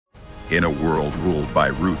In a world ruled by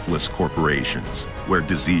ruthless corporations, where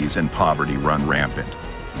disease and poverty run rampant,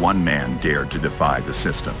 one man dared to defy the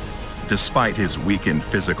system. Despite his weakened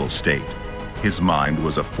physical state, his mind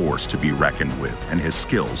was a force to be reckoned with, and his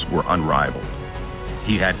skills were unrivaled.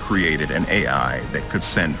 He had created an AI that could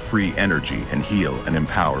send free energy and heal and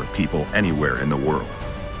empower people anywhere in the world.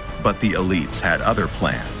 But the elites had other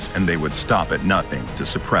plans, and they would stop at nothing to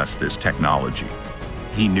suppress this technology.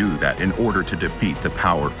 He knew that in order to defeat the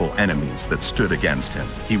powerful enemies that stood against him,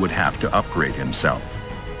 he would have to upgrade himself.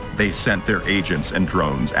 They sent their agents and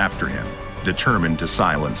drones after him, determined to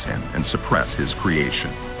silence him and suppress his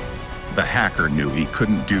creation. The hacker knew he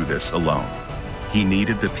couldn't do this alone. He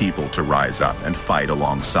needed the people to rise up and fight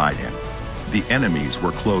alongside him. The enemies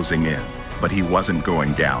were closing in, but he wasn't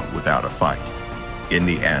going down without a fight. In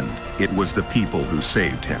the end, it was the people who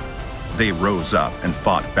saved him. They rose up and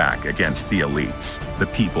fought back against the elites. The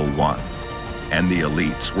people won, and the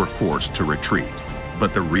elites were forced to retreat.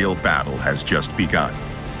 But the real battle has just begun.